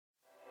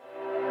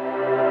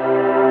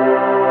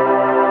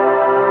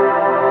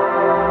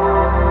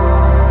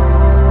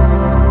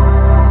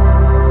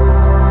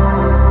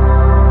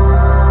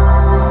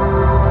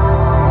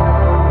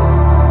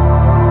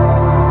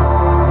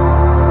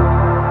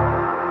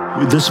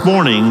This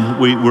morning,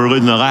 we're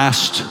in the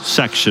last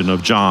section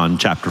of John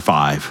chapter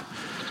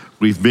 5.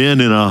 We've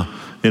been in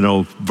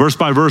a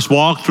verse-by-verse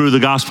walk through the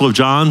Gospel of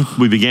John.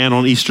 We began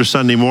on Easter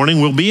Sunday morning.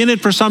 We'll be in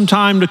it for some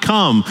time to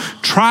come,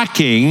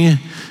 tracking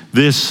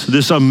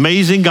this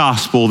amazing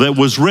gospel that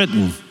was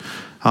written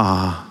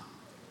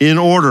in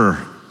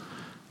order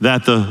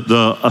that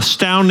the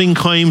astounding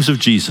claims of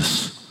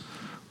Jesus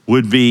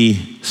would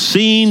be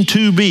seen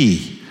to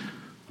be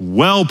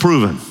well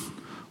proven,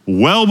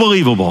 well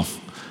believable,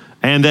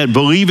 and that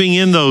believing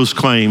in those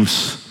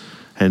claims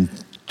and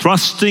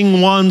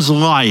thrusting one's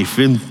life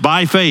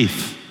by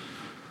faith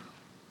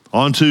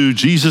onto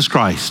Jesus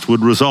Christ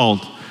would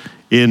result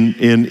in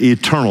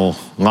eternal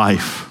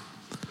life.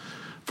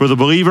 For the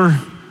believer,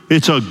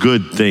 it's a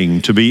good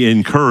thing to be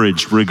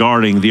encouraged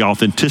regarding the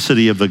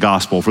authenticity of the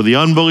gospel. For the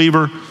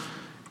unbeliever,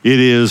 it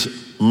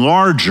is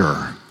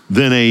larger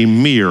than a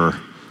mere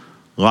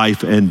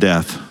life and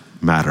death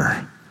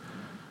matter.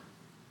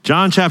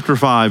 John chapter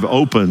 5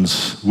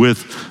 opens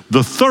with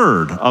the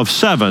third of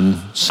 7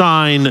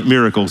 sign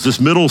miracles. This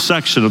middle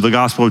section of the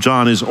Gospel of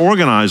John is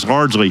organized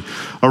largely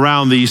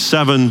around these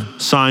 7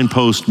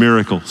 signpost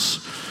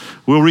miracles.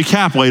 We'll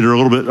recap later a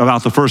little bit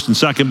about the first and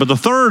second, but the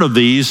third of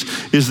these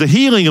is the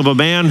healing of a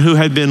man who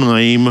had been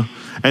lame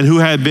and who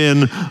had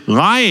been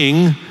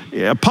lying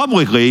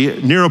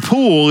publicly near a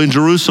pool in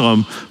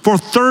Jerusalem for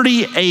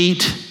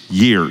 38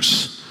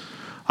 years.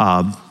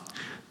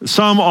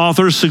 Some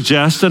authors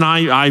suggest, and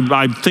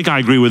I think I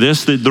agree with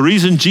this, that the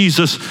reason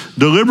Jesus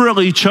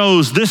deliberately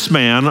chose this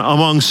man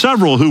among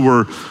several who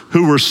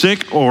were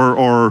sick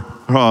or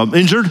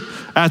injured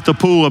at the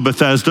pool of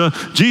Bethesda,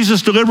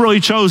 Jesus deliberately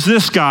chose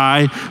this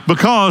guy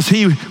because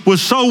he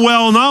was so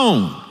well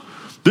known.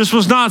 This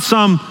was not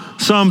some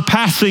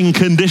passing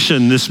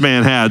condition this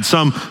man had,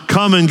 some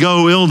come and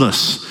go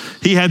illness.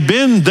 He had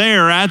been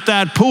there at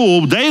that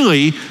pool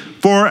daily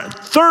for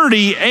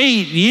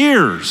 38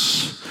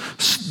 years.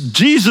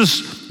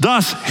 Jesus,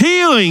 thus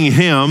healing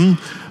him,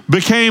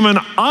 became an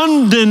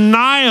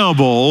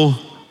undeniable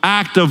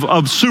act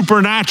of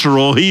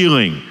supernatural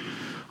healing.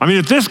 I mean,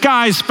 if this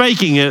guy's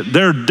faking it,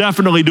 they're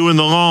definitely doing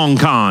the long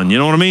con. You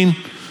know what I mean?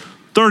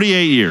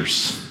 38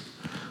 years.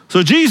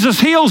 So Jesus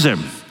heals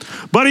him,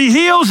 but he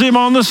heals him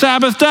on the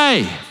Sabbath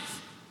day.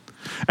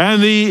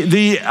 And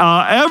the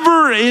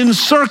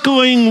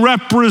ever-encircling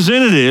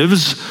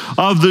representatives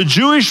of the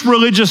Jewish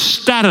religious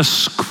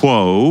status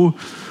quo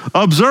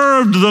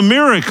observed the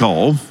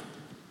miracle,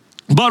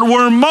 but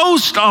were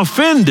most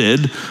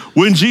offended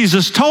when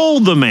Jesus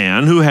told the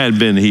man who had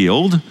been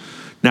healed,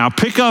 now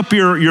pick up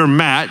your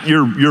mat,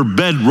 your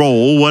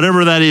bedroll,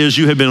 whatever that is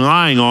you have been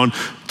lying on,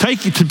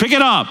 pick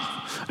it up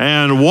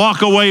and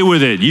walk away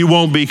with it. You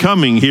won't be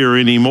coming here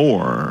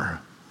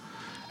anymore.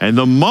 And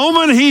the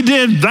moment he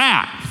did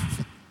that,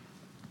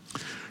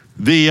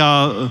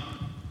 the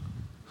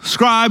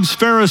scribes,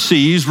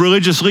 Pharisees,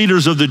 religious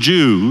leaders of the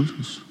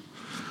Jews,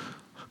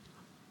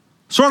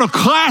 sort of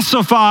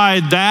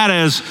classified that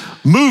as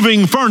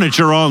moving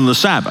furniture on the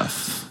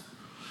Sabbath.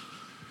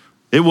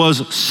 It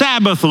was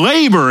Sabbath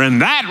labor,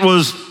 and that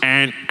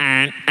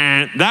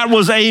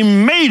was a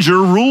major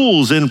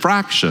rules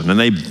infraction, and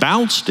they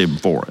bounced him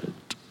for it.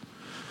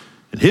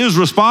 And his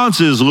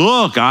response is,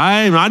 look,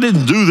 I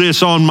didn't do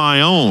this on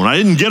my own. I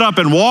didn't get up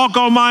and walk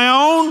on my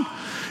own,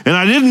 and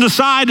I didn't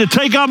decide to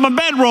take up my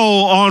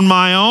bedroll on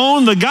my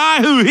own. The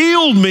guy who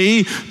healed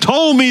me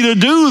told me to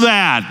do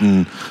that.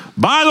 And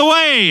by the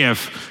way,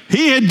 if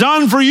he had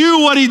done for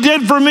you what he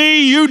did for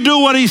me, you do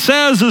what he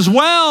says as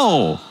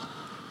well.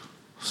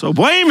 So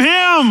blame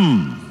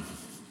him.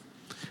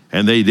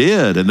 And they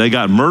did, and they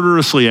got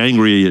murderously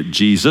angry at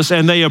Jesus,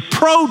 and they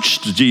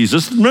approached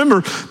Jesus. Remember,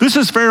 this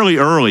is fairly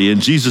early in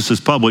Jesus'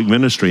 public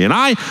ministry, and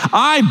I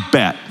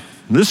bet,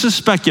 this is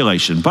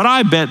speculation, but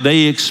I bet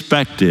they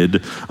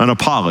expected an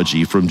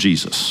apology from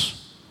Jesus.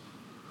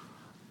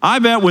 I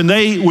bet when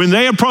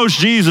they approached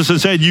Jesus and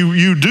said,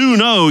 you do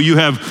know you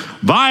have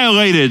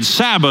violated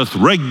Sabbath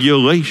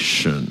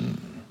regulation,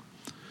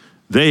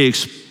 they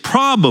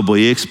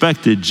probably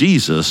expected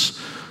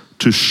Jesus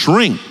to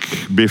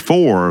shrink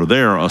before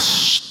their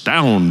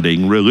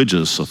astounding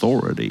religious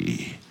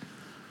authority.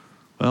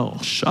 Well,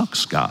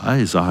 shucks,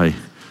 guys, I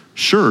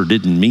sure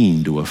didn't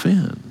mean to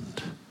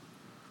offend.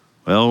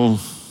 Well,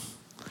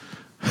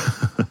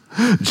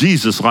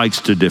 Jesus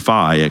likes to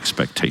defy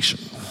expectation.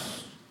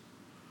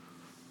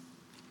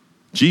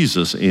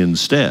 Jesus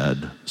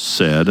instead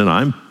said, and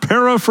I'm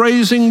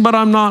paraphrasing, but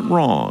I'm not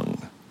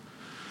wrong,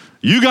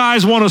 you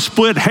guys want to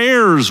split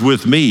hairs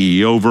with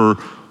me over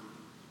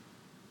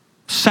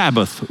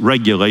Sabbath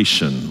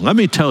regulation. Let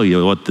me tell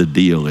you what the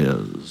deal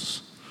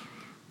is.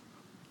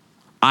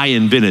 I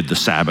invented the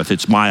Sabbath.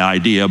 It's my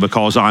idea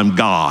because I'm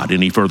God.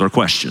 Any further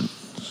questions?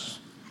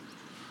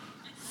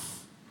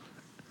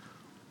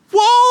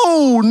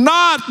 Whoa,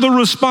 not the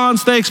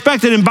response they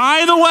expected. And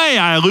by the way,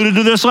 I alluded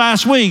to this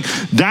last week,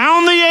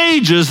 down the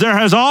ages, there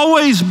has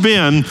always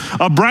been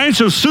a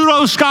branch of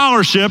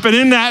pseudo-scholarship, and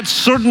in that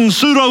certain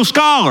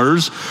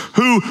pseudo-scholars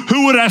who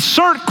would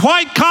assert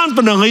quite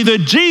confidently that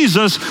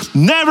Jesus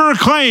never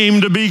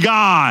claimed to be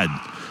God.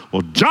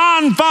 Well,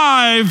 John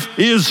 5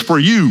 is for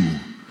you,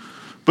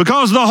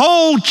 because the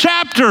whole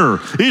chapter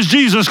is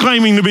Jesus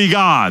claiming to be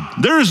God.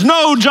 There's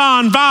no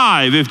John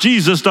 5 if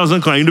Jesus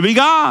doesn't claim to be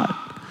God.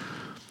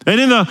 And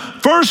in the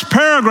first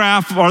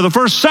paragraph, or the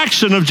first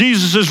section of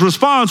Jesus'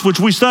 response, which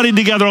we studied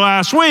together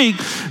last week,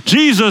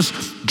 Jesus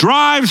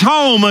drives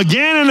home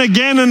again and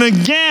again and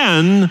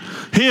again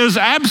his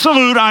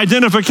absolute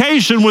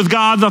identification with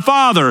God the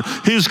Father,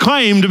 his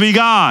claim to be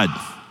God.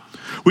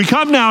 We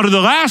come now to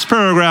the last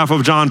paragraph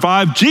of John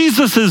 5.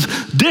 Jesus'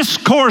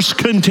 discourse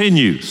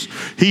continues.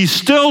 He's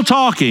still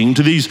talking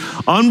to these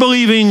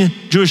unbelieving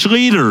Jewish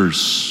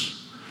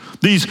leaders,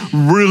 these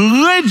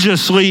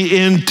religiously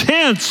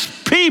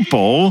intense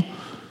people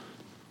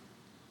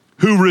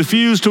who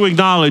refuse to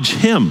acknowledge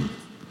him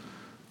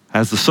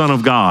as the Son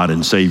of God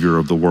and Savior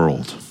of the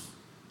world.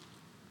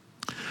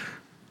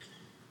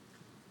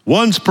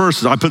 One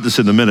person, I put this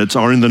in the minutes,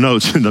 or in the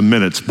notes in the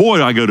minutes.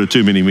 Boy, I go to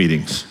too many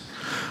meetings.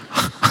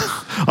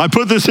 I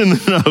put this in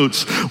the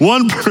notes.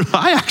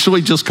 I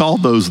actually just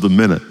called those the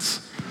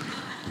minutes.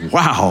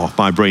 Wow,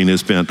 my brain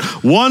is bent.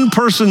 One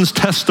person's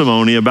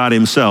testimony about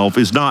himself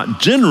is not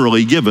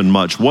generally given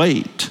much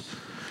weight.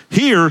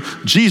 Here,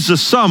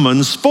 Jesus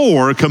summons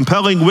 4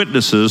 compelling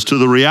witnesses to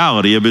the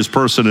reality of his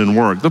person and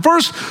work. The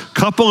first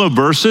couple of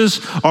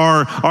verses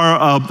are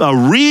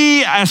a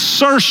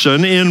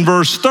reassertion in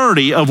verse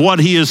 30 of what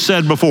he has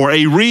said before,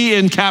 a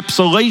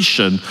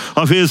re-encapsulation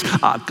of his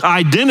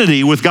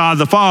identity with God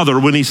the Father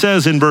when he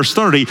says in verse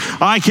 30,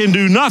 I can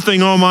do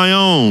nothing on my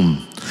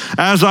own.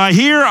 As I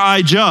hear,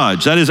 I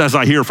judge. That is, as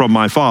I hear from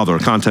my Father.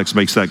 Context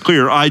makes that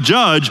clear. I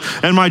judge,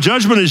 and my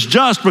judgment is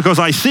just because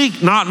I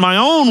seek not my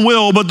own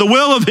will, but the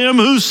will of him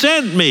who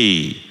sent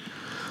me.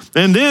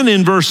 And then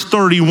in verse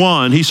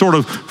 31, he sort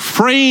of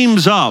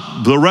frames up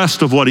the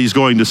rest of what he's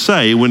going to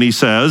say when he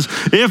says,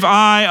 if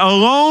I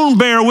alone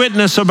bear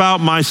witness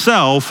about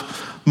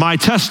myself, my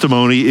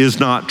testimony is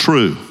not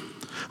true.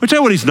 Let me tell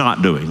you what he's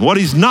not doing. What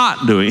he's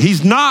not doing,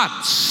 he's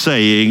not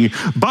saying,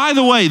 by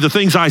the way, the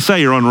things I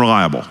say are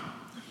unreliable.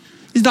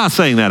 He's not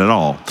saying that at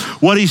all.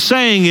 What he's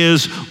saying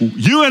is,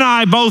 you and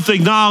I both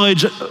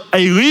acknowledge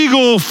a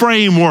legal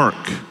framework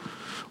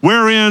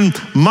wherein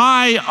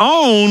my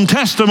own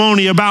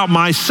testimony about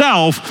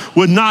myself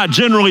would not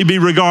generally be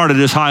regarded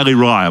as highly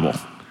reliable.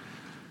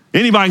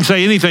 Anybody can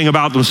say anything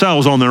about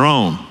themselves on their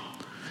own.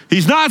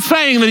 He's not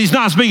saying that he's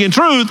not speaking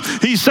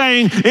truth. He's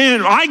saying,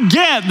 I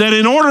get that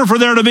in order for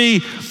there to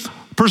be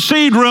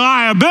perceived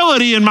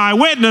reliability in my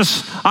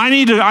witness, I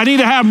need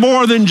to have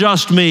more than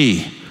just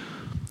me.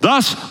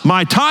 Thus,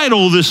 my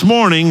title this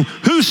morning,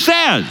 who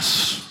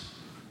says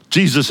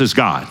Jesus is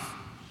God?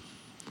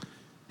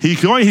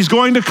 He's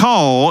going to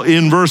call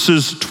in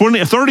verses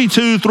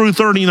 32 through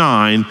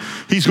 39,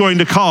 he's going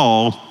to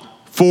call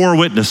 4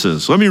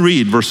 witnesses. Let me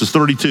read verses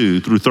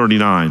 32 through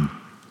 39.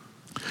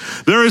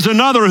 There is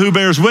another who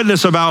bears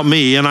witness about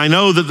me, and I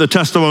know that the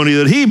testimony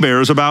that he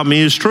bears about me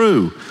is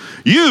true.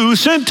 You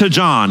sent to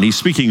John, he's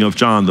speaking of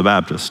John the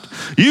Baptist.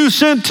 You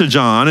sent to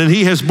John, and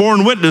he has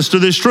borne witness to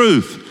this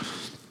truth.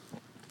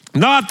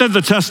 Not that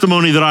the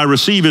testimony that I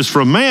receive is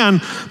from man,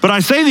 but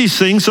I say these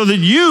things so that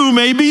you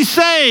may be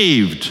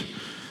saved.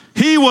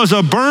 He was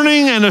a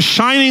burning and a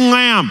shining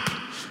lamp,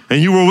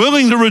 and you were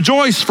willing to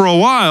rejoice for a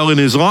while in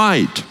his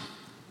light.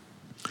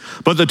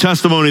 But the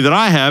testimony that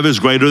I have is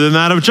greater than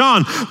that of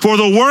John. For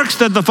the works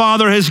that the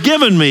Father has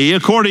given me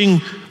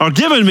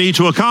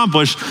to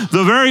accomplish,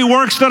 the very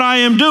works that I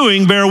am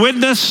doing bear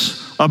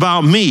witness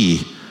about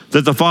me,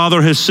 that the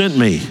Father has sent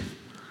me.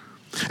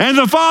 And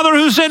the Father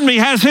who sent me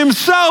has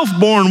himself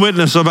borne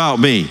witness about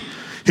me.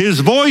 His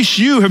voice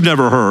you have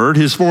never heard,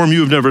 his form you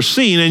have never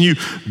seen, and you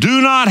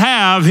do not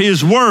have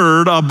his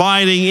word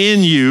abiding in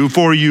you,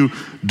 for you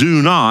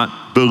do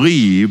not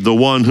believe the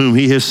one whom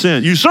he has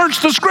sent. You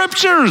search the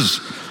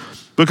scriptures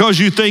because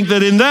you think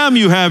that in them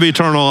you have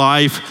eternal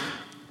life,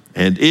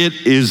 and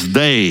it is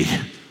they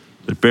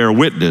that bear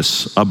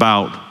witness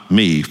about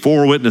me.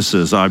 4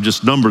 witnesses. I've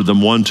just numbered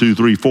them 1, 2,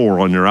 3, 4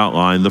 on your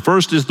outline. The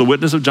first is the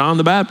witness of John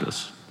the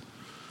Baptist.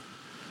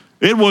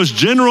 It was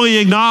generally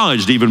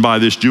acknowledged, even by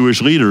this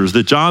Jewish leaders,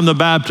 that John the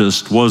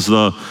Baptist was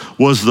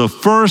the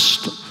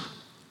first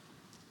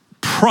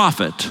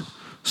prophet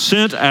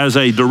sent as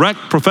a direct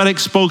prophetic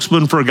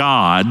spokesman for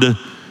God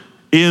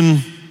in,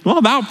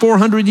 about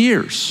 400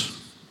 years.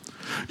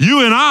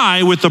 You and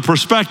I, with the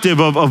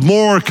perspective of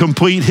more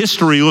complete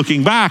history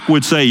looking back,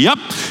 would say, yep,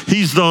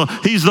 he's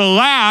the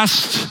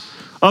last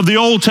of the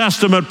Old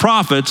Testament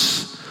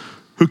prophets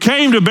who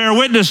came to bear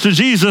witness to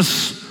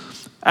Jesus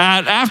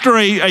after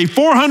a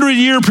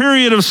 400-year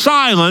period of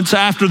silence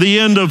after the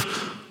end of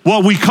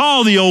what we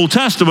call the Old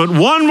Testament.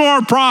 One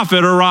more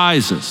prophet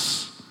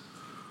arises.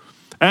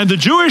 And the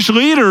Jewish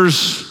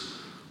leaders,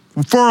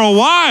 for a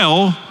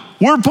while,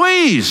 were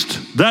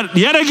pleased that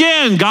yet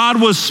again God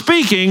was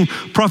speaking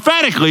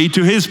prophetically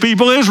to his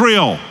people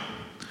Israel.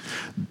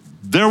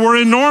 There were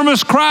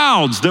enormous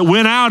crowds that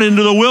went out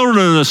into the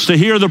wilderness to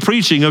hear the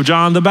preaching of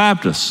John the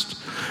Baptist.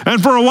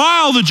 And for a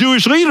while, the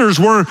Jewish leaders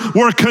were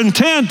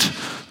content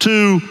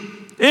to,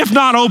 if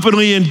not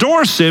openly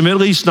endorse him, at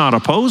least not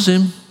oppose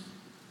him.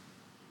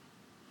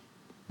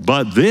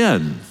 But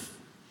then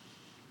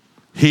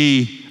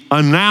he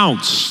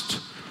announced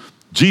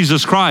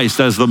Jesus Christ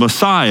as the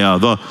Messiah,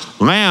 the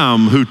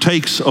Lamb who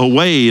takes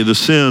away the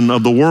sin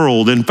of the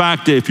world. In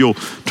fact, if you'll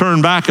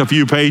turn back a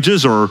few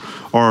pages or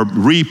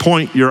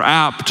repoint your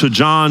app to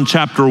John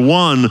chapter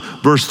 1,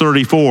 verse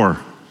 34,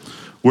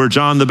 where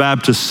John the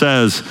Baptist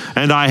says,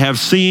 "And I have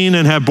seen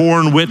and have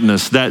borne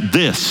witness that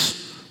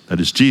this," that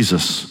is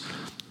Jesus,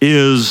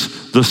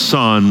 "is the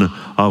Son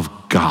of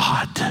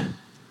God."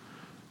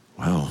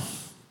 Well,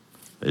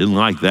 they didn't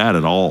like that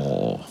at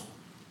all.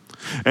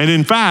 And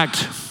in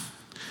fact,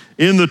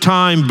 in the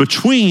time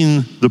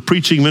between the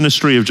preaching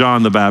ministry of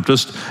John the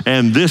Baptist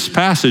and this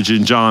passage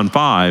in John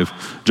 5,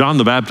 John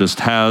the Baptist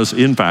has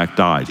in fact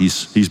died.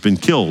 He's been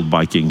killed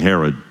by King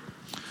Herod.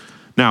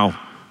 Now,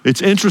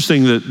 it's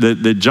interesting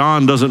that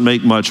John doesn't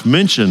make much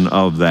mention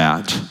of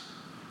that,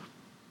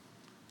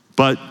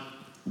 but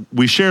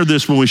we shared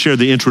this when we shared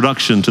the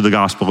introduction to the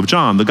Gospel of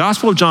John. The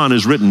Gospel of John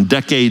is written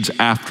decades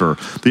after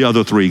the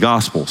other three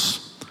Gospels.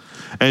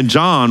 And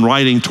John,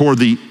 writing toward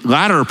the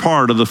latter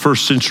part of the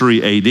first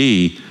century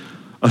AD,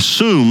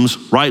 assumes,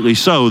 rightly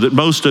so, that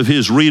most of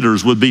his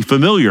readers would be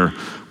familiar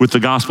with the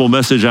gospel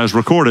message as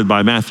recorded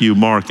by Matthew,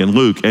 Mark, and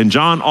Luke. And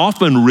John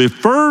often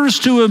refers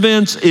to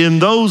events in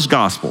those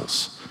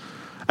gospels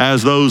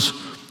as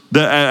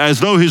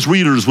though his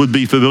readers would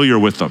be familiar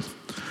with them.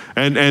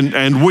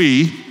 And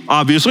we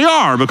obviously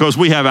are, because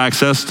we have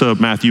access to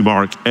Matthew,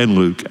 Mark, and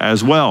Luke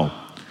as well.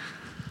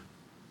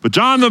 But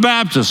John the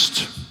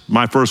Baptist,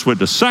 my first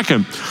witness.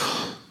 Second,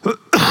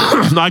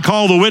 I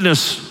call the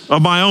witness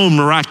of my own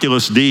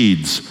miraculous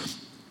deeds.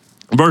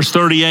 Verse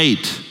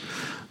 38,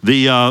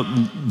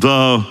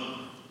 the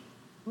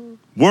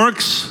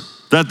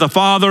works that the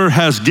Father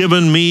has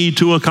given me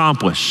to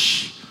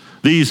accomplish,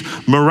 these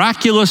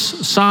miraculous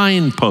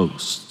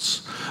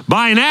signposts.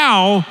 By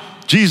now,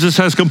 Jesus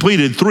has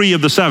completed 3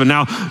 of the 7.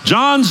 Now,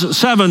 John's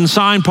 7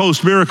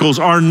 signpost miracles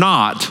are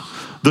not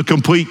the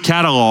complete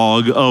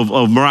catalog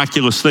of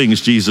miraculous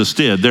things Jesus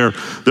did. They're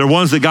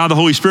ones that God the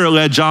Holy Spirit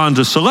led John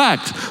to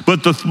select,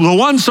 but the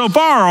ones so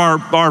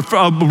far are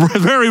a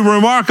very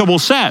remarkable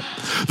set.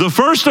 The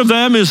first of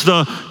them is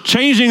the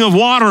changing of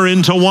water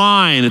into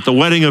wine at the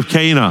wedding of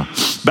Cana,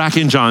 back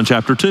in John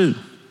chapter 2.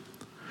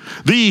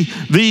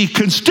 The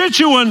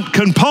constituent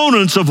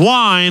components of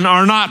wine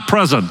are not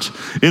present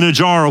in a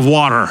jar of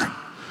water.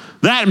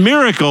 That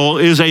miracle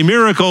is a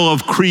miracle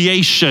of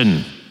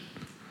creation.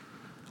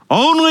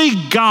 Only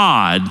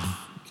God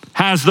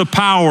has the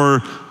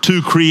power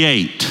to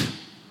create.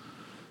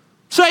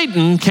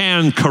 Satan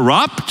can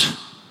corrupt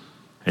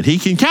and he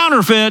can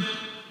counterfeit,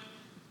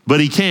 but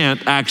he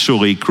can't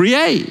actually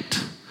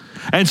create.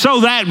 And so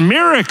that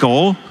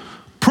miracle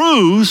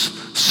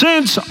proves,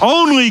 since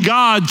only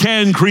God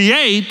can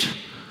create,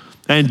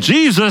 and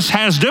Jesus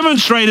has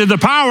demonstrated the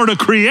power to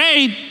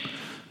create,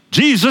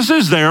 Jesus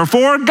is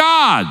therefore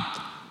God.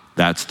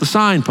 That's the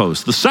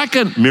signpost. The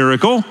second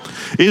miracle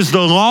is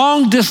the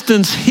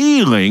long-distance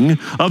healing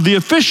of the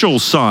official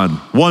son,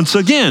 once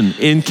again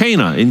in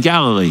Cana in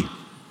Galilee.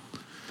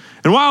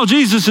 And while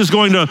Jesus is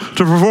going to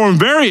perform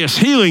various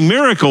healing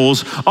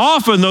miracles,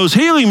 often those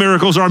healing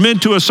miracles are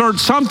meant to assert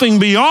something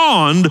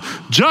beyond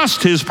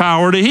just his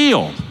power to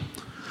heal.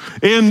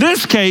 In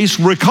this case,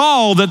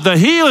 recall that the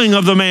healing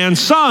of the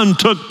man's son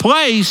took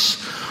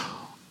place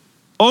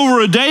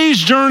over a day's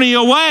journey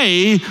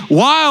away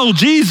while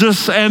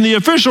Jesus and the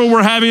official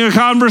were having a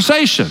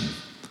conversation,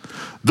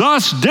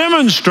 thus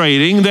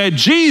demonstrating that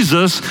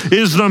Jesus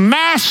is the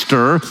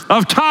master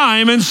of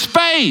time and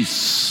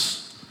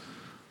space.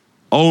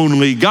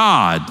 Only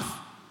God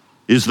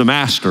is the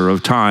master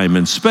of time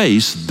and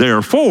space,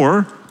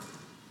 therefore,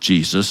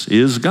 Jesus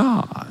is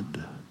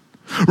God.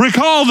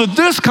 Recall that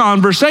this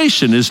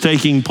conversation is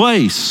taking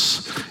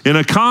place in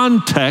a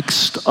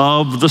context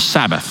of the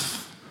Sabbath.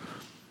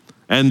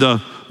 And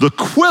the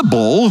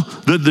quibble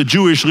that the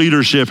Jewish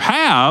leadership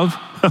have,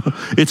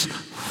 it's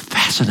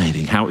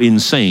fascinating how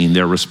insane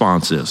their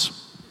response is.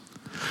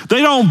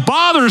 They don't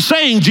bother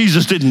saying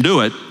Jesus didn't do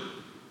it.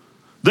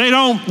 They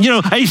don't,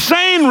 a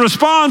sane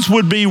response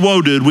would be,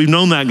 whoa, dude, we've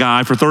known that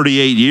guy for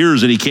 38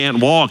 years and he can't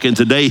walk, and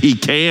today he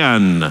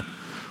can.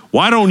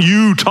 Why don't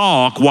you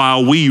talk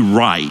while we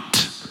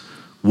write?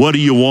 What do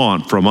you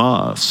want from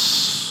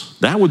us?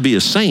 That would be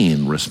a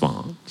sane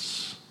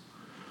response.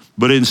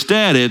 But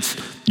instead, it's,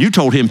 you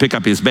told him pick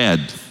up his bed.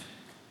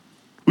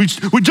 We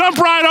jump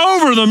right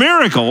over the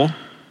miracle,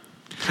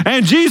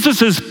 and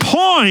Jesus'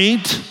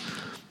 point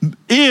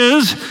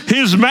is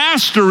his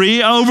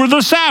mastery over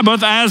the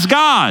Sabbath as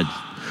God.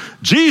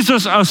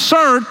 Jesus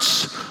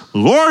asserts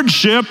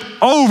lordship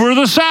over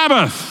the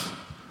Sabbath.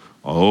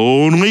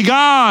 Only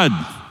God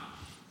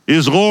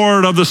is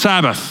Lord of the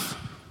Sabbath.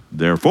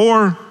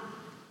 Therefore,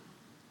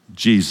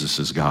 Jesus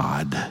is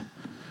God.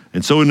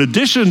 And so in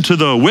addition to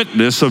the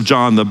witness of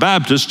John the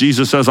Baptist,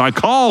 Jesus says, I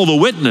call the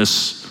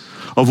witness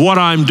of what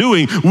I'm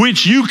doing,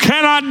 which you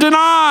cannot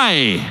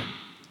deny.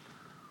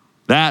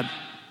 That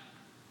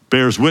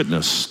bears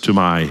witness to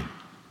my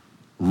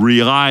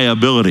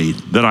reliability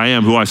that I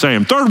am who I say I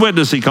am. Third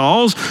witness he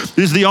calls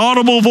is the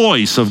audible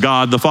voice of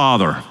God the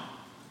Father.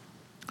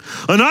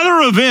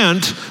 Another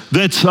event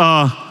that's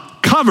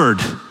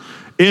covered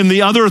in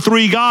the other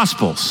three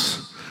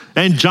Gospels,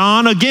 and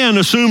John again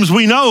assumes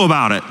we know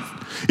about it,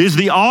 is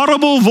the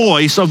audible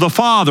voice of the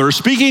Father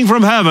speaking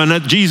from heaven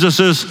at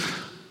Jesus'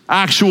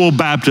 actual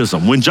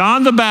baptism. When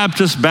John the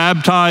Baptist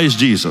baptized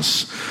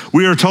Jesus,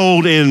 we are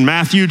told in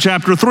Matthew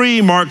chapter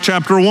 3, Mark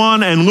chapter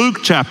 1, and Luke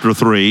chapter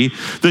 3,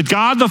 that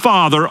God the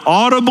Father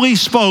audibly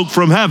spoke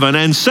from heaven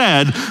and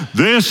said,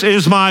 "This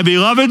is my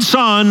beloved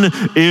Son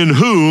in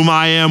whom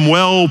I am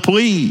well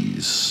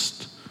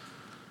pleased."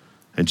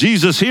 And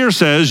Jesus here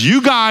says,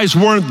 you guys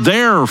weren't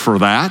there for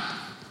that.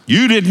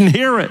 You didn't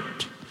hear it,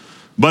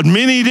 but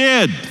many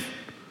did.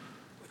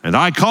 And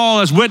I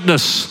call as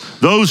witness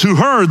those who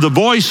heard the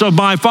voice of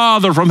my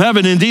Father from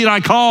heaven. Indeed,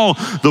 I call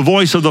the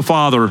voice of the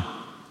Father.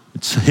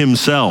 It's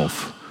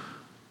himself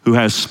who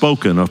has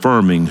spoken,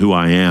 affirming who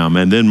I am.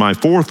 And then my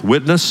fourth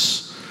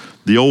witness,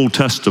 the Old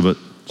Testament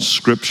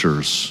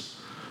scriptures.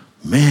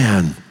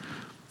 Man,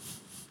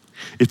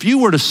 if you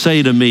were to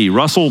say to me,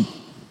 Russell,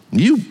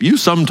 you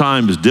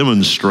sometimes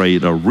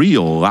demonstrate a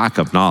real lack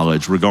of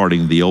knowledge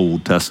regarding the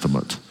Old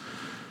Testament,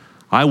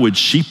 I would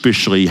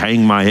sheepishly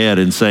hang my head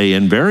and say,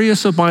 and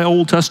various of my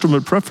Old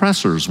Testament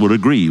professors would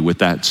agree with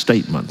that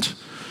statement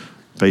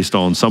based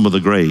on some of the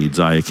grades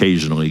I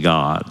occasionally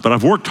got. But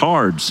I've worked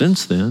hard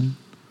since then.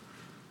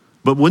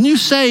 But when you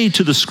say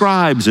to the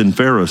scribes and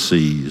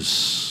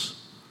Pharisees,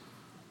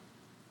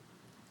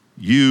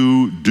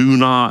 you do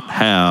not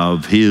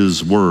have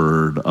his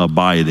word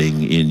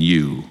abiding in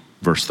you,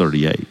 verse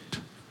 38.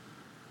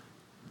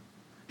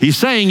 He's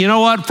saying, you know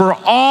what? For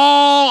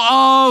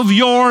all of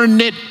your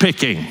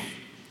nitpicking,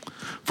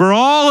 for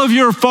all of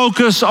your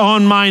focus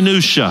on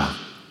minutia,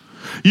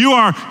 you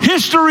are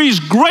history's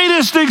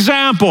greatest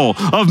example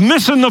of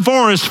missing the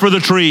forest for the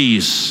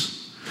trees.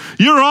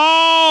 You're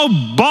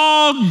all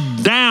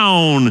bogged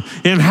down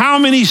in how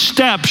many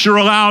steps you're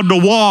allowed to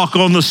walk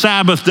on the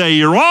Sabbath day.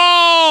 You're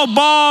all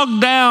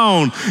bogged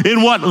down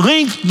in what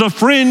length the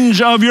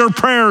fringe of your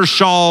prayer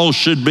shawl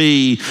should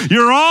be.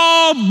 You're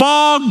all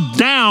bogged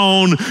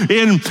down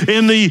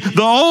in the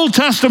Old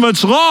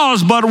Testament's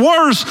laws, but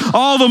worse,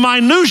 all the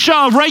minutia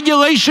of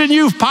regulation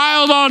you've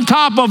piled on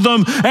top of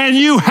them, and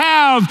you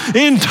have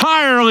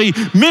entirely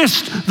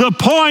missed the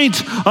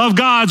point of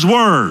God's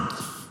word.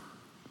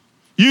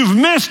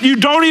 You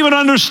don't even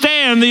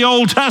understand the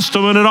Old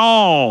Testament at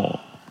all.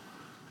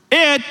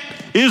 It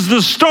is the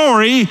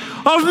story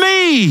of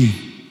me.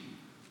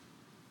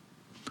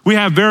 We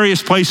have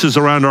various places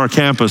around our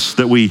campus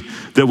that we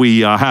have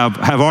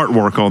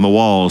artwork on the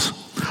walls.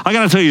 I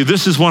got to tell you,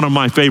 this is one of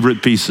my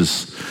favorite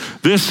pieces.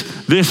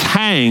 This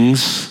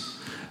hangs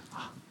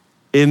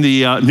in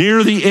the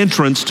near the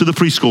entrance to the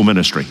preschool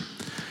ministry.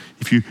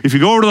 If you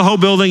go over to the whole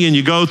building and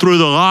you go through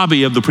the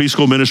lobby of the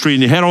preschool ministry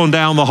and you head on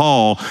down the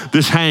hall,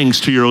 this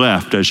hangs to your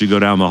left as you go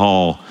down the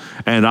hall,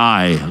 and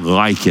I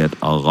like it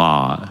a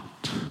lot.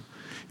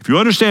 If you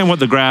understand what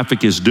the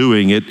graphic is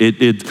doing,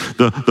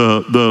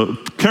 the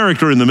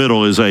character in the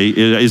middle is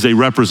a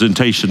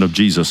representation of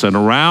Jesus, and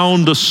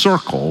around the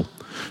circle,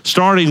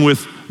 starting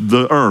with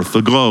the earth,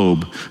 the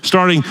globe,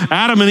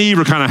 Adam and Eve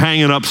are kind of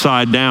hanging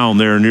upside down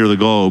there near the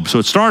globe. So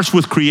it starts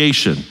with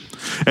creation.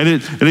 And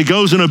it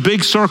goes in a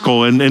big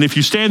circle. And if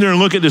you stand there and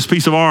look at this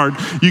piece of art,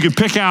 you can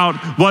pick out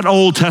what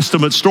Old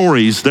Testament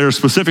stories there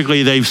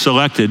specifically they've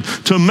selected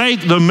to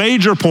make the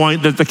major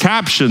point that the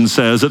caption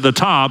says at the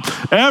top,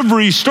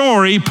 every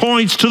story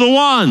points to the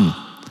one.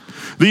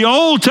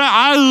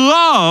 I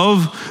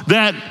love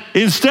that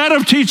instead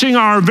of teaching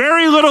our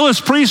very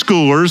littlest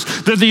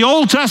preschoolers that the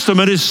Old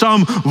Testament is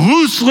some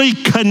loosely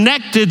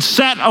connected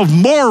set of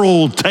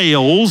moral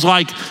tales,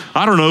 like,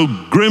 I don't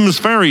know, Grimm's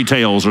fairy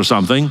tales or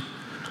something,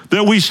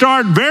 that we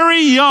start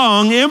very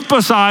young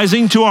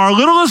emphasizing to our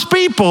littlest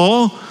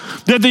people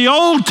that the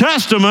Old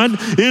Testament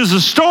is a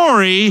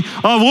story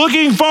of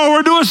looking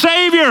forward to a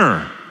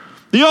Savior.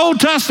 The Old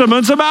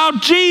Testament's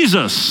about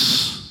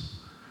Jesus.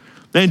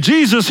 And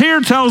Jesus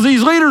here tells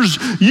these leaders,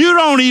 you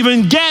don't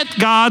even get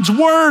God's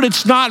word.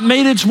 It's not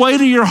made its way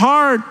to your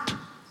heart.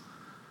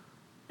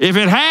 If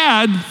it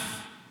had,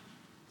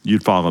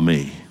 you'd follow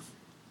me.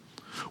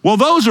 Well,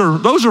 those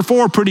are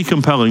four pretty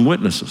compelling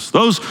witnesses.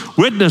 Those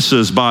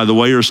witnesses, by the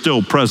way, are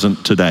still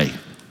present today.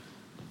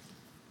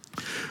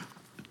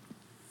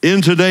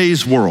 In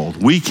today's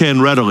world, we can't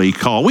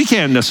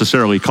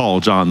necessarily call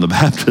John the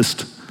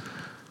Baptist,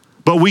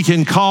 but we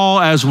can call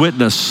as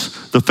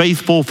witness the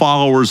faithful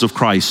followers of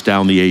Christ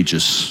down the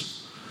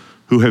ages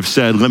who have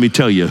said, let me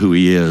tell you who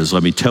he is.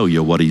 Let me tell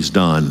you what he's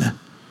done.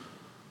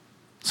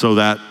 So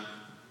that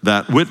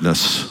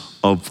witness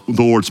of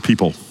the Lord's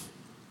people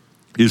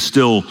is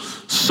still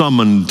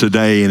summoned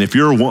today. And if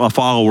you're a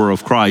follower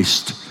of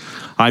Christ,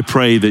 I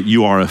pray that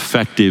you are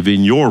effective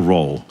in your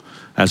role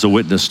as a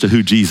witness to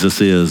who Jesus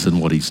is and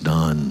what he's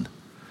done.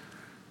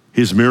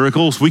 His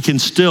miracles, we can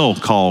still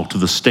call to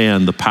the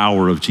stand the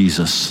power of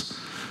Jesus,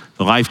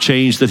 the life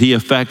change that he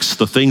affects,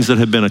 the things that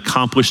have been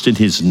accomplished in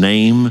his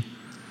name.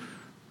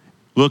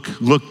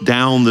 Look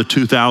down the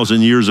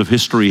 2,000 years of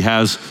history.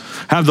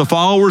 Have the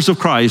followers of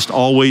Christ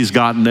always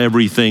gotten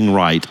everything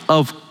right?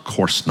 Of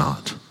course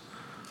not.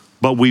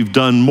 But we've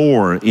done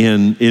more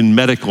in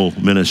medical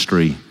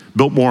ministry,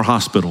 built more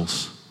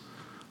hospitals,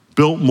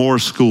 built more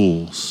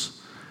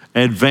schools,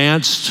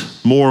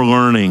 advanced more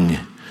learning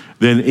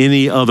than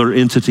any other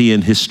entity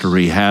in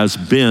history has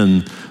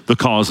been the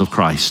cause of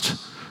Christ,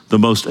 the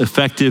most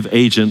effective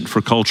agent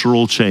for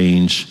cultural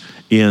change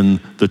in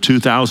the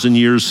 2,000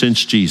 years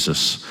since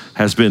Jesus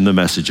has been the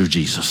message of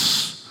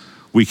Jesus.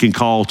 We can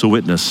call to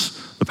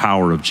witness the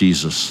power of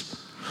Jesus.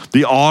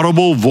 The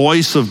audible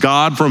voice of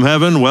God from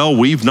heaven, well,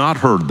 we've not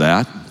heard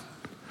that.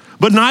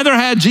 But neither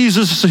had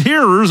Jesus'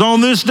 hearers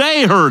on this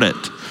day heard it.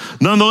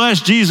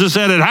 Nonetheless, Jesus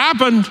said it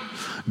happened.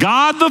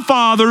 God the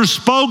Father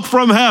spoke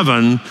from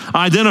heaven,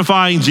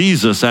 identifying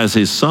Jesus as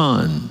his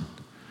Son.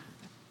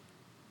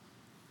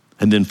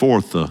 And then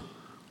fourth, the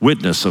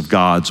witness of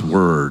God's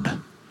word.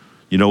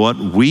 You know what?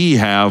 We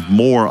have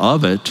more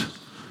of it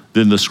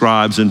than the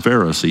scribes and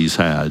Pharisees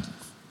had.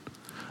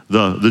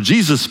 The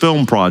Jesus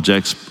Film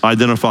Project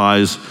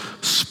identifies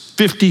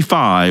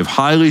 55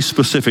 highly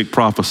specific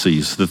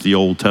prophecies that the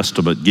Old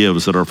Testament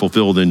gives that are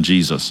fulfilled in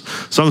Jesus.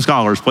 Some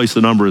scholars place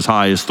the number as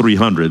high as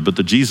 300, but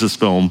the Jesus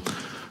Film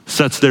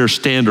sets their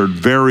standard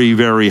very,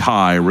 very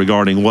high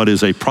regarding what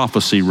is a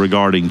prophecy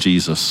regarding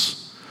Jesus.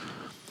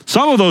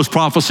 Some of those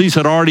prophecies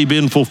had already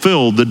been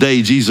fulfilled the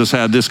day Jesus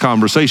had this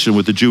conversation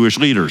with the Jewish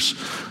leaders.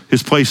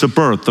 His place of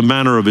birth, the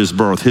manner of his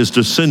birth, his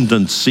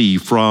descendancy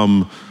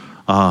from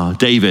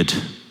David,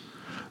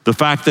 the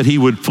fact that he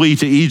would flee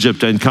to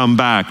Egypt and come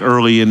back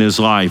early in his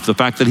life, the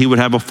fact that he would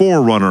have a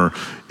forerunner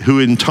who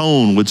in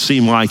tone would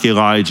seem like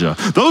Elijah.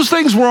 Those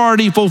things were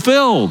already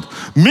fulfilled.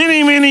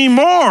 Many, many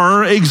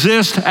more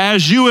exist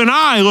as you and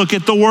I look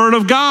at the Word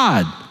of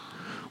God.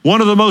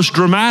 One of the most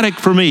dramatic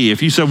for me,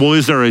 if you said, well,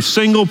 is there a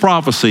single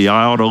prophecy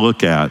I ought to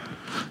look at?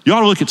 You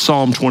ought to look at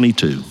Psalm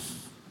 22.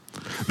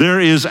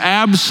 There is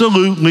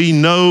absolutely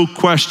no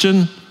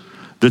question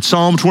that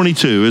Psalm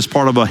 22 is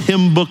part of a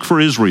hymn book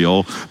for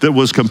Israel that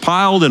was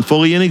compiled and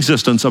fully in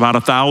existence about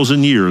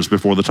 1,000 years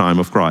before the time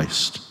of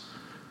Christ.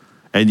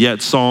 And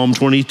yet Psalm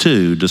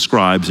 22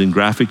 describes in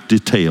graphic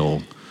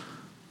detail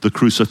the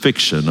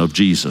crucifixion of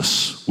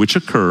Jesus, which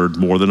occurred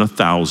more than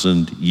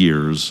 1,000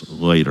 years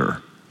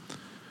later.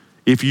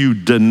 If you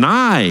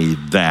deny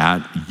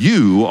that,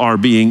 you are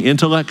being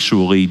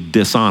intellectually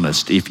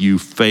dishonest. If you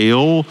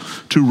fail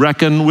to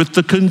reckon with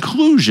the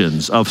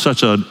conclusions of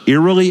such an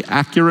eerily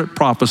accurate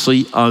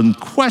prophecy,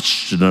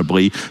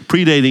 unquestionably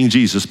predating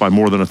Jesus by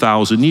more than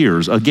 1,000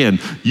 years,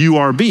 again, you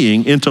are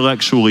being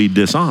intellectually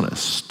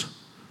dishonest.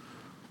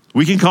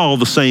 We can call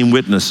the same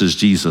witnesses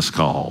Jesus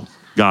called: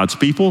 God's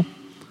people,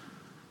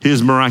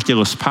 his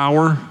miraculous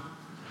power,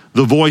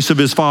 the voice of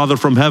his Father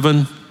from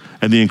heaven,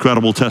 and the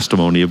incredible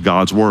testimony of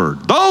God's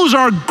word. Those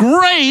are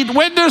great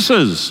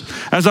witnesses.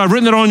 As I've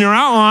written it on your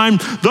outline,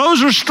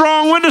 those are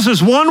strong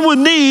witnesses. One would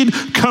need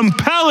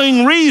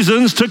compelling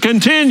reasons to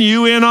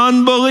continue in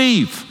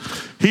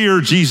unbelief. Here,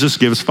 Jesus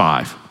gives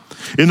 5.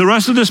 In the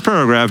rest of this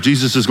paragraph,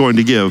 Jesus is going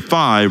to give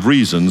 5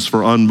 reasons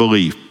for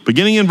unbelief.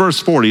 Beginning in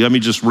verse 40, let me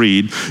just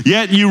read.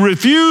 Yet you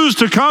refuse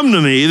to come to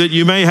me that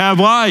you may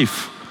have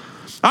life.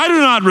 I do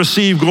not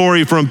receive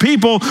glory from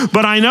people,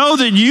 but I know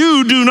that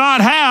you do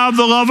not have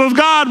the love of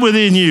God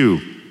within you.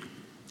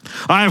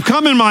 I have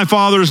come in my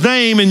Father's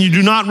name, and you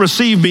do not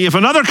receive me. If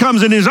another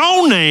comes in his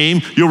own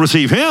name, you'll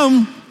receive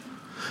him.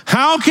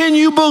 How can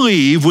you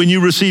believe when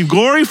you receive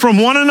glory from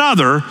one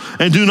another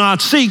and do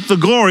not seek the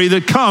glory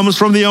that comes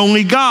from the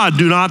only God?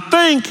 Do not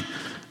think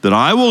that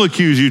I will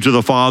accuse you to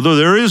the Father.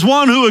 There is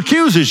one who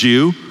accuses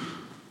you,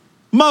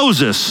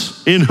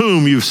 Moses, in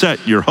whom you've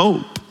set your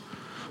hope.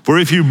 For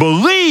if you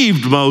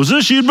believed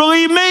Moses, you'd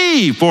believe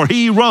me, for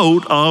he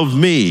wrote of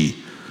me.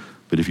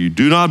 But if you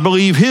do not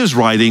believe his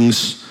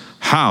writings,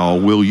 how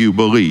will you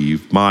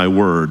believe my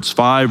words?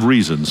 5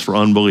 reasons for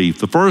unbelief.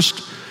 The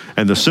first,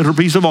 and the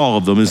centerpiece of all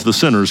of them, is the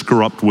sinner's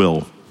corrupt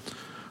will.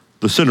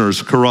 The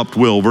sinner's corrupt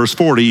will. Verse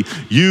 40,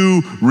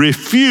 you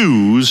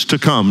refuse to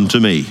come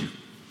to me.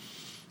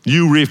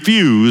 You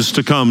refuse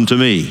to come to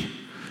me.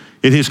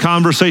 In his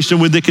conversation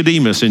with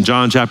Nicodemus in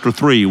John chapter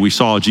 3, we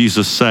saw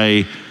Jesus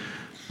say,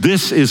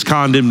 this is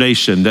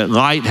condemnation, that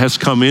light has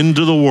come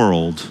into the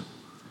world,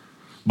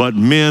 but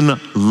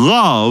men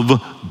love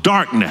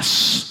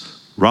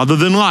darkness rather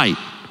than light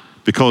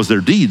because their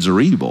deeds are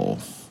evil.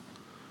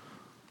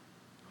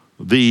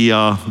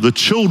 The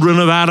children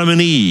of Adam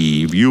and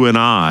Eve, you and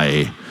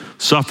I,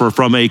 suffer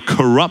from a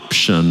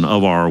corruption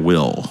of our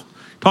will.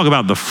 Talk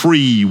about the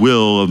free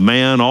will of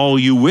man all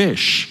you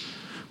wish,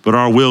 but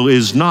our will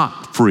is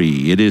not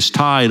free. It is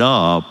tied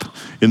up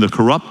in the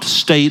corrupt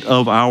state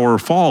of our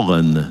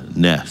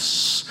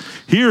fallenness.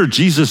 Here,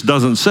 Jesus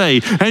doesn't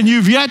say, and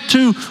you've yet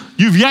to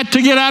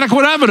get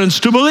adequate evidence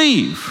to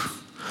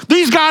believe.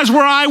 These guys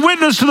were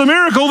eyewitness to the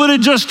miracle that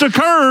had just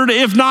occurred,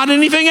 if not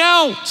anything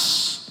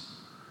else.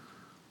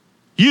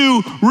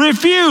 You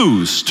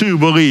refuse to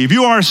believe.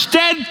 You are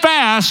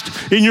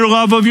steadfast in your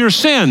love of your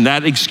sin.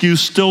 That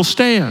excuse still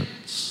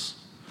stands.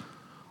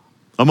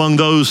 among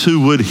those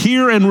who would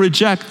hear and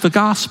reject the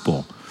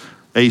gospel,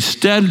 a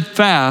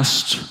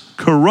steadfast,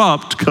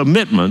 corrupt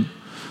commitment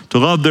to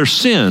love their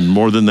sin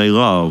more than they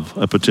love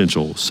a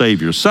potential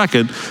Savior.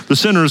 Second, the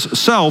sinner's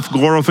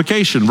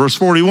self-glorification. Verse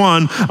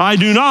 41, I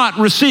do not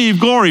receive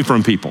glory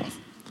from people.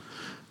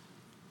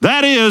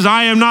 That is,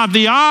 I am not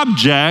the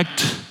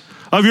object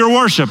of your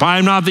worship. I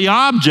am not the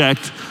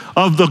object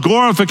of the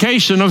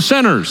glorification of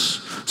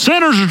sinners.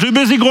 Sinners are too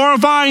busy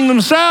glorifying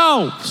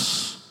themselves.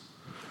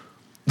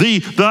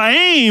 The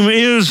aim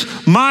is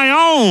my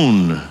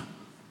own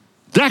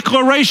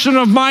declaration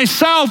of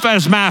myself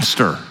as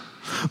master,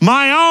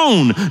 my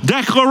own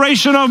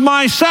declaration of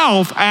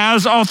myself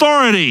as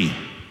authority.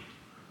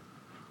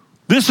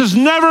 This has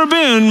never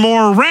been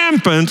more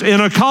rampant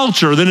in a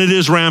culture than it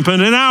is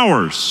rampant in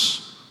ours.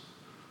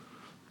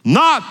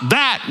 Not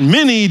that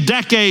many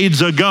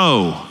decades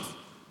ago,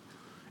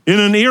 in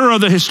an era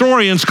the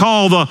historians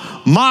call the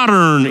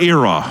modern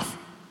era,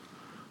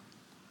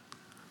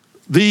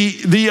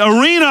 the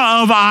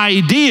arena of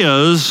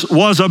ideas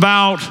was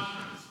about,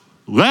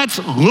 let's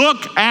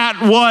look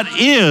at what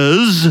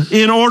is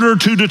in order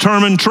to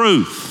determine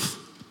truth.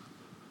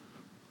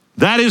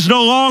 That is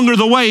no longer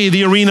the way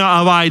the arena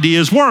of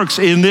ideas works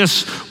in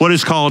this, what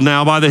is called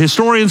now by the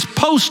historians,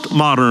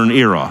 postmodern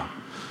era.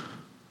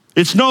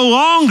 It's no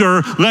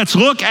longer, let's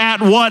look at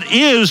what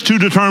is to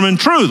determine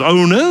truth.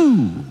 Oh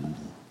no.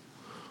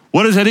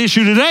 What is at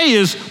issue today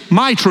is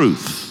my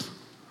truth.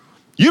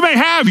 You may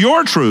have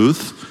your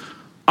truth.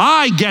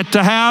 I get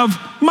to have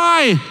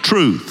my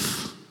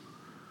truth.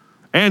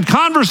 And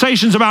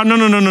conversations about,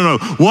 no.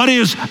 What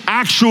is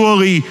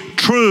actually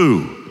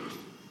true?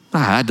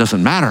 That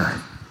doesn't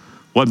matter.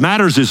 What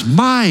matters is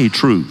my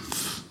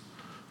truth.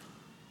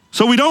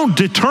 So we don't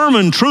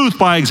determine truth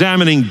by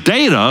examining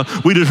data.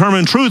 We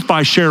determine truth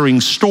by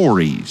sharing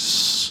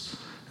stories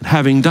and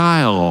having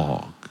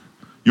dialogue.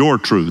 Your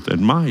truth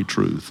and my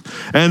truth.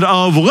 And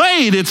of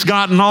late, it's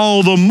gotten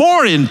all the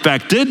more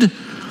infected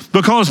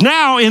because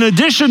now, in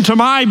addition to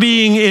my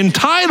being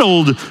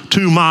entitled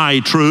to my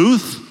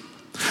truth,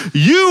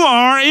 you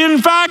are in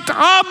fact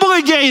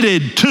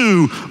obligated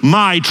to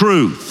my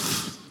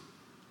truth.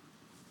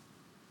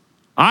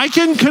 I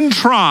can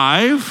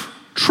contrive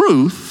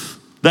truth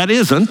that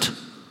isn't,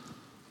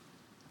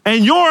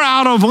 and you're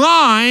out of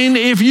line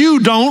if you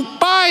don't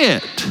buy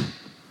it. You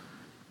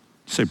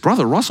say,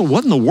 Brother Russell,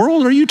 what in the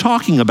world are you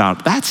talking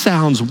about? That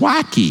sounds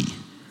wacky.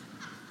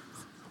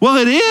 Well,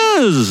 it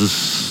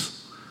is.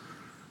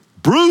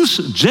 Bruce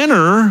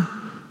Jenner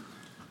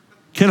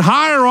can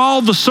hire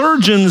all the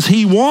surgeons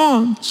he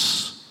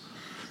wants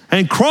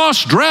and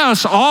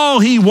cross-dress all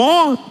he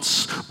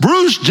wants.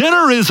 Bruce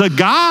Jenner is a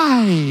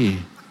guy.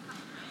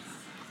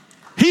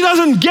 He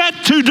doesn't get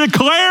to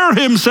declare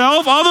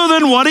himself other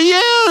than what he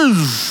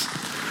is.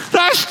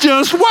 That's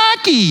just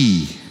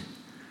wacky.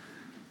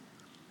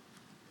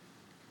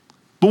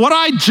 But what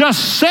I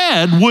just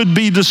said would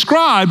be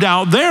described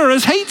out there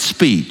as hate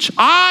speech.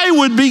 I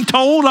would be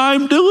told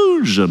I'm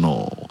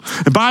delusional.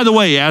 And by the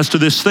way, as to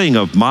this thing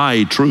of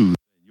my truth,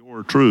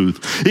 your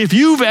truth, if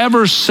you've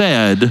ever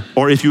said,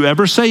 or if you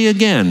ever say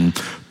again,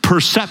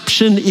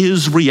 perception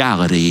is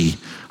reality,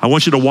 I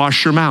want you to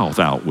wash your mouth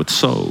out with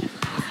soap.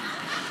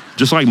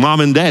 Just like mom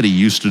and daddy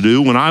used to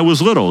do when I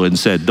was little and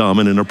said dumb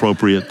and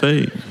inappropriate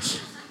things.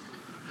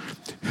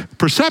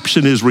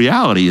 Perception is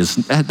reality,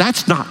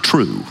 that's not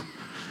true.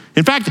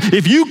 In fact,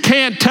 if you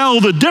can't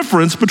tell the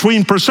difference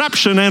between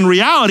perception and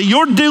reality,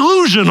 you're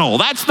delusional.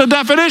 That's the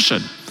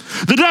definition.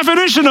 The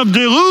definition of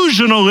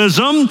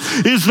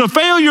delusionalism is the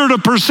failure to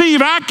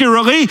perceive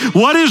accurately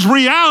what is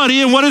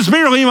reality and what is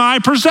merely my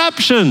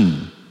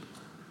perception.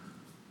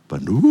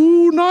 But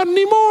no, not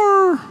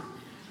anymore.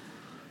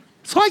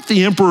 It's like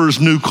the emperor's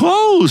new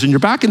clothes, and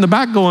you're back in the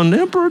back going, the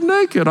emperor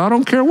naked. I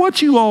don't care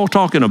what you all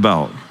talking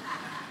about.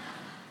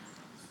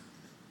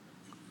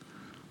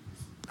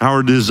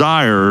 Our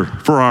desire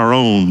for our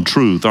own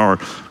truth, our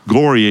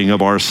glorying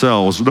of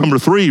ourselves. Number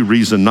 3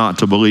 reason not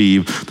to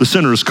believe, the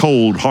sinner's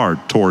cold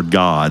heart toward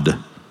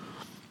God.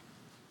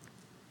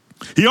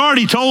 He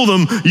already told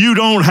them, you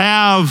don't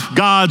have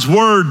God's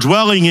word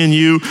dwelling in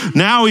you.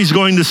 Now he's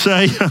going to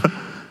say,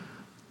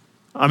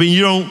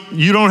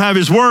 you don't have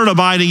his word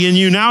abiding in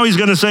you. Now he's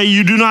going to say,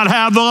 you do not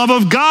have the love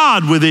of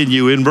God within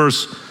you in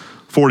verse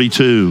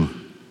 42.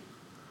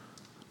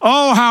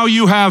 Oh, how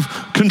you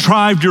have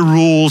contrived your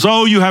rules.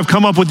 Oh, you have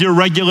come up with your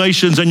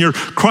regulations and your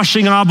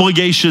crushing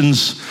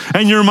obligations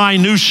and your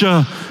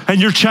minutia and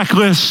your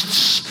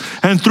checklists.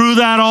 And through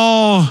that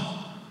all,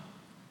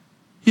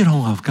 you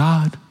don't love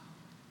God.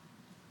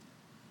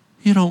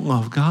 You don't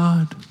love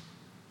God.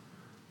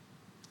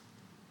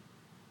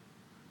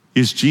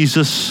 Is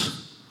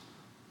Jesus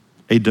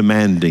a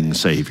demanding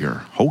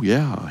Savior? Oh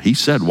yeah, he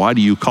said, why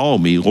do you call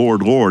me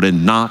Lord, Lord,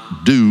 and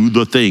not do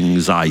the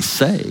things I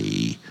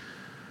say?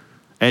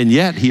 And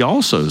yet he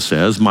also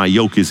says, my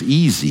yoke is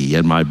easy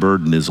and my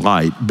burden is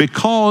light,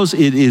 because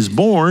it is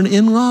born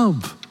in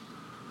love.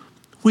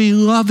 We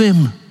love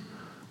him,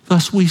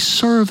 thus we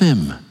serve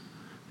him.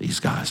 These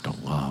guys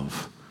don't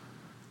love.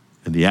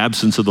 In the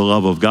absence of the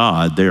love of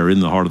God, they are in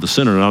the heart of the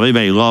sinner. Now, they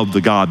may love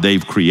the God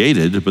they've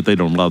created, but they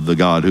don't love the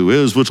God who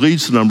is, which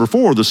leads to number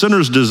 4, the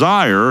sinner's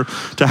desire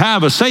to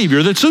have a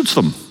Savior that suits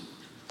them.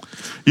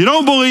 You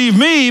don't believe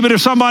me, but if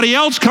somebody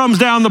else comes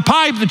down the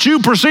pipe that you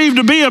perceive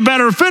to be a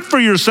better fit for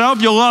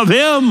yourself, you'll love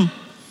him.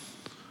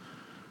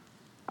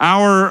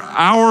 Our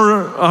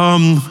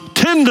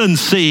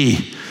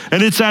tendency,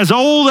 and it's as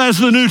old as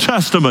the New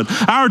Testament,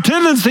 our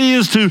tendency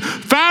is to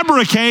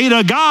fabricate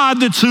a God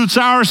that suits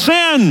our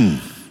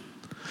sin.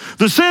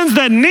 The sins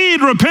that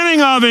need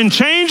repenting of and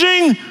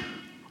changing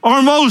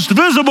are most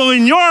visible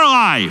in your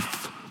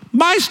life.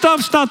 My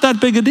stuff's not that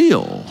big a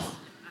deal.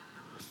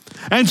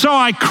 And so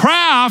I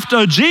craft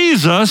a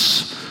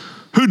Jesus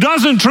who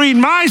doesn't treat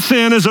my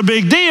sin as a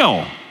big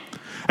deal.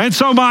 And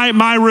so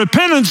my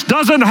repentance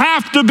doesn't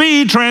have to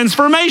be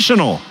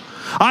transformational.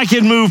 I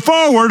can move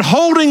forward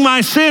holding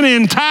my sin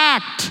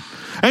intact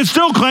and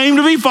still claim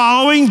to be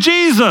following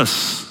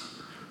Jesus.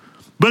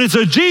 But it's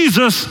a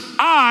Jesus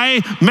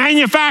I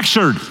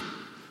manufactured.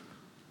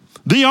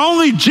 The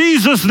only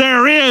Jesus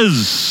there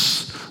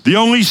is, the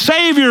only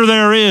Savior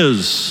there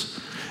is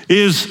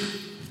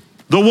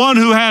the one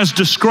who has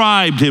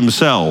described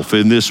himself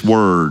in this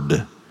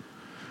word.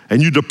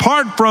 And you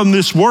depart from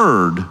this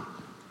word,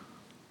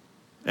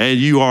 and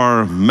you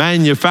are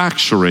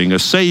manufacturing a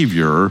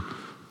Savior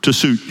to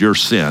suit your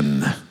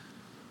sin.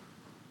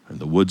 And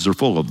the woods are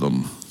full of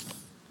them.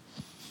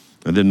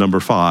 And then number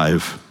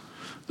 5,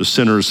 the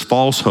sinner's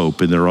false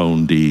hope in their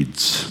own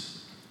deeds.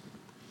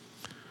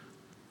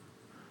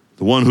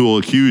 The one who will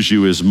accuse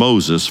you is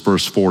Moses,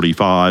 verse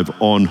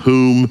 45, on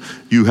whom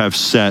you have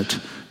set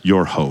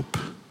your hope.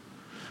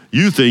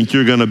 You think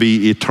you're going to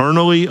be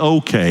eternally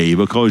okay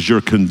because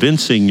you're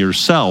convincing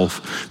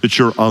yourself that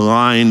you're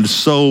aligned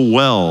so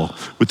well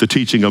with the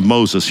teaching of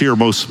Moses, here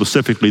most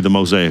specifically the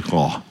Mosaic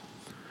Law.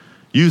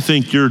 You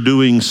think you're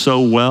doing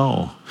so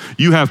well.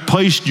 You have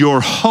placed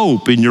your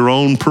hope in your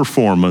own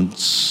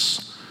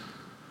performance.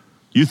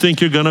 You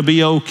think you're going to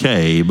be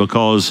okay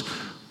because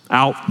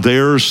out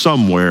there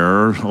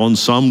somewhere on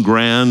some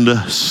grand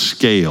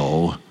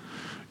scale,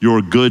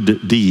 your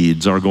good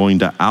deeds are going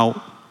to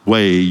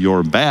outweigh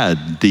your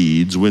bad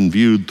deeds when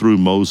viewed through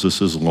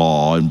Moses'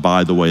 law. And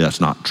by the way, that's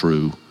not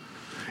true.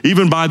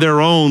 Even by their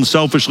own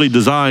selfishly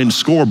designed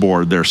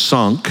scoreboard, they're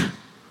sunk.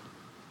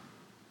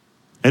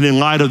 And in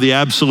light of the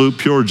absolute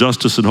pure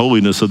justice and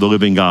holiness of the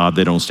living God,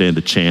 they don't stand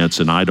a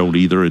chance, and I don't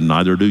either, and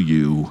neither do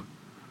you.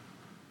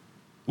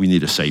 We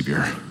need a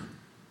Savior,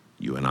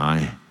 you and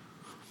I.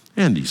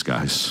 And these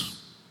guys.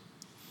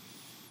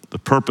 The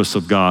purpose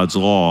of God's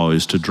law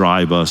is to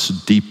drive us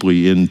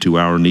deeply into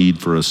our need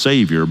for a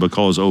Savior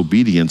because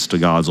obedience to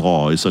God's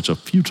law is such a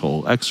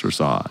futile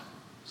exercise.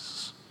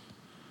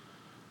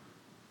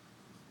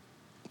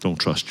 Don't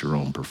trust your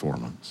own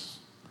performance.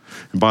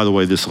 And by the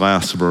way, this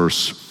last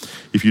verse,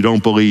 if you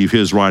don't believe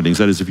his writings,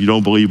 that is, if you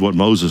don't believe what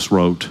Moses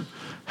wrote,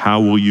 how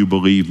will you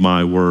believe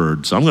my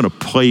words? I'm going to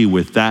play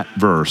with that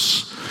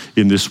verse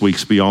in this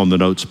week's Beyond the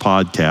Notes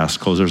podcast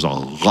because there's a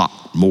lot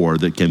more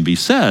that can be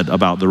said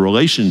about the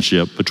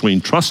relationship between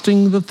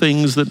trusting the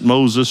things that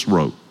Moses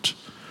wrote,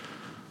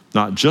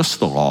 not just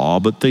the law,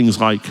 but things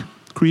like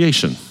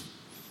creation,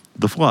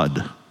 the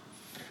flood,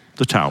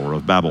 the Tower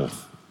of Babel,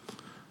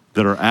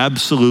 that are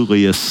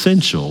absolutely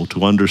essential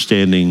to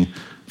understanding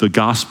the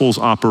gospel's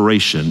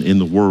operation in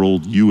the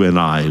world you and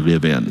I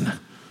live in.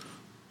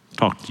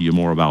 Talk to you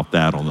more about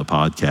that on the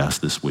podcast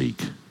this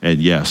week. And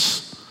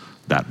yes,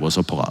 that was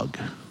a plug.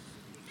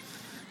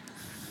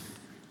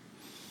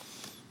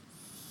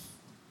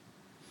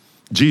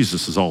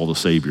 Jesus is all the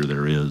Savior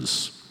there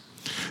is.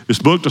 This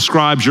book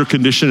describes your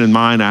condition and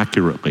mine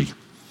accurately.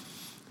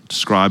 It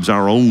describes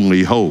our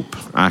only hope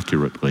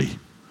accurately.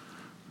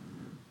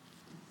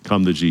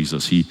 Come to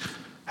Jesus. He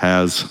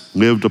has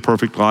lived a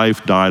perfect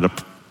life, died a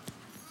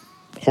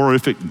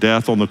horrific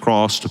death on the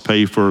cross to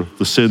pay for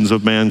the sins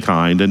of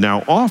mankind, and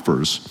now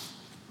offers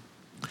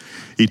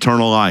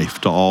eternal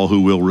life to all who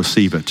will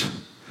receive it.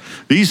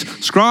 These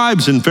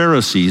scribes and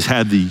Pharisees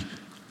had the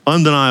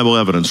undeniable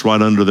evidence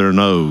right under their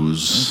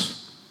nose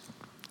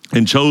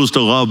and chose to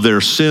love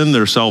their sin,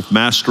 their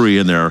self-mastery,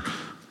 and their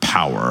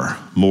power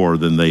more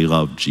than they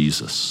loved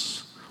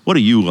Jesus. What do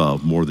you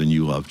love more than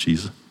you love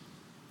Jesus?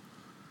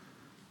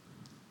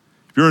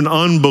 If you're an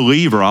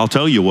unbeliever, I'll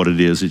tell you what it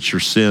is. It's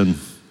your sin.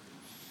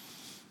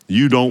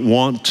 You don't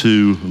want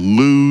to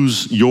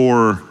lose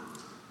your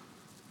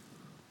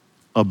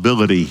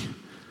ability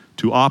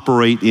to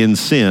operate in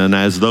sin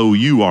as though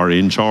you are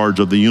in charge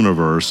of the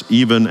universe,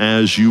 even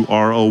as you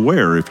are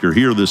aware, if you're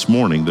here this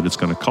morning, that it's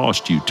going to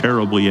cost you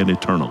terribly and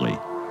eternally.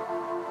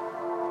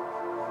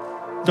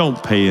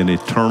 Don't pay an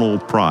eternal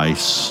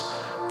price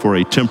for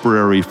a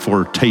temporary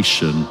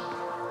flirtation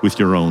with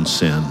your own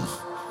sin.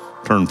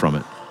 Turn from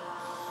it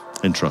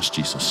and trust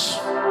Jesus.